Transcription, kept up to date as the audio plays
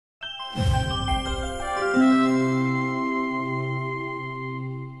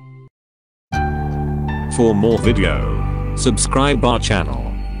For more video, subscribe our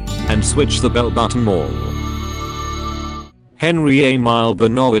channel and switch the bell button all. Henri Émile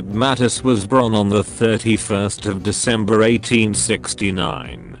Benoît Matisse was born on the 31st of December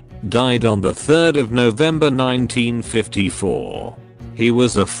 1869, died on the 3rd of November 1954. He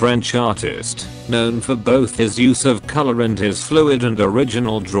was a French artist, known for both his use of color and his fluid and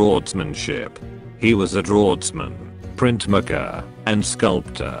original draughtsmanship. He was a draughtsman, printmaker, and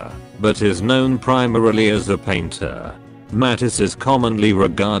sculptor, but is known primarily as a painter. Matisse is commonly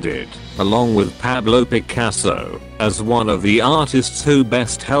regarded, along with Pablo Picasso, as one of the artists who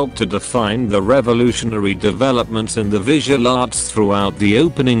best helped to define the revolutionary developments in the visual arts throughout the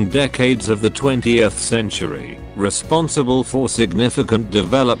opening decades of the 20th century, responsible for significant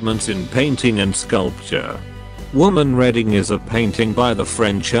developments in painting and sculpture. Woman Reading is a painting by the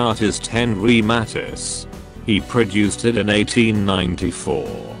French artist Henri Matisse. He produced it in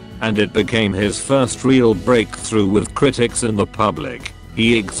 1894. And it became his first real breakthrough with critics and the public.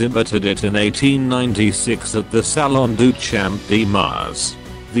 He exhibited it in 1896 at the Salon du Champ-de-Mars.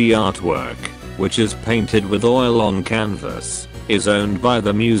 The artwork, which is painted with oil on canvas, is owned by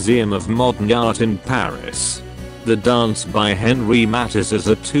the Museum of Modern Art in Paris. The dance by Henri Matisse is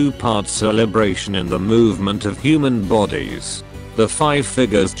a two-part celebration in the movement of human bodies. The 5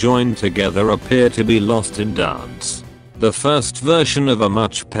 figures joined together appear to be lost in dance. The first version, of a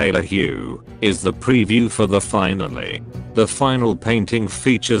much paler hue, is the preview for the finale. The final painting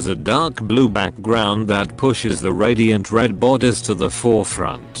features a dark blue background that pushes the radiant red bodice to the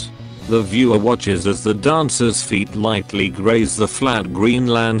forefront. The viewer watches as the dancers' feet lightly graze the flat green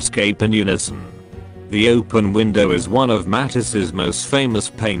landscape in unison. The open window is one of Matisse's most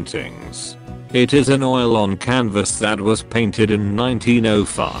famous paintings. It is an oil on canvas that was painted in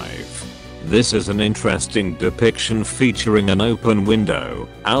 1905. This is an interesting depiction featuring an open window,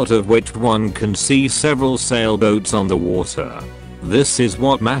 out of which one can see several sailboats on the water. This is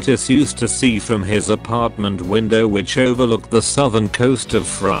what Matisse used to see from his apartment window, which overlooked the southern coast of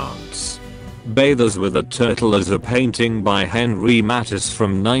France. Bathers with a Turtle is a painting by Henri Matisse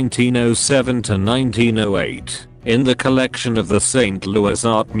from 1907 to 1908, in the collection of the St. Louis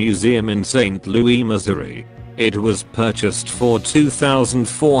Art Museum in St. Louis, Missouri. It was purchased for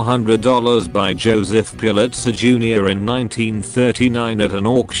 $2,400 by Joseph Pulitzer Jr. in 1939 at an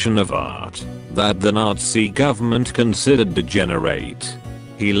auction of art that the Nazi government considered degenerate.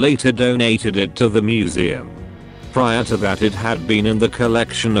 He later donated it to the museum. Prior to that, it had been in the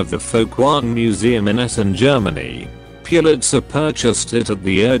collection of the Folkwang Museum in Essen, Germany. Pulitzer purchased it at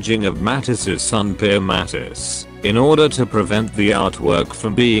the urging of Matisse's son Pierre Matisse, in order to prevent the artwork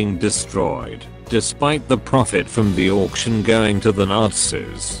from being destroyed, despite the profit from the auction going to the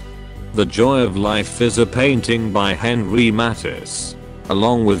Nazis. The Joy of Life is a painting by Henri Matisse.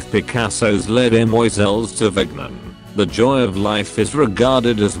 Along with Picasso's Les Demoiselles d'Avignon, The Joy of Life is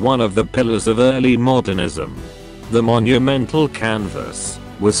regarded as one of the pillars of early modernism. The monumental canvas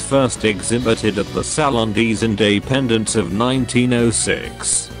was first exhibited at the Salon des Indépendants of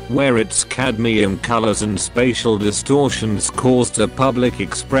 1906, where its cadmium colors and spatial distortions caused a public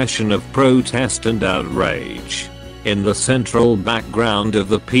expression of protest and outrage. In the central background of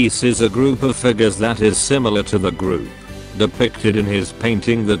the piece is a group of figures that is similar to the group depicted in his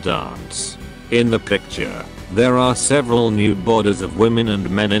painting The Dance. In the picture, there are several nude bodies of women and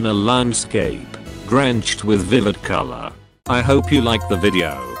men in a landscape, drenched with vivid color. I hope you like the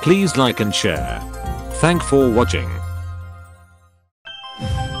video. Please like and share. Thanks for watching.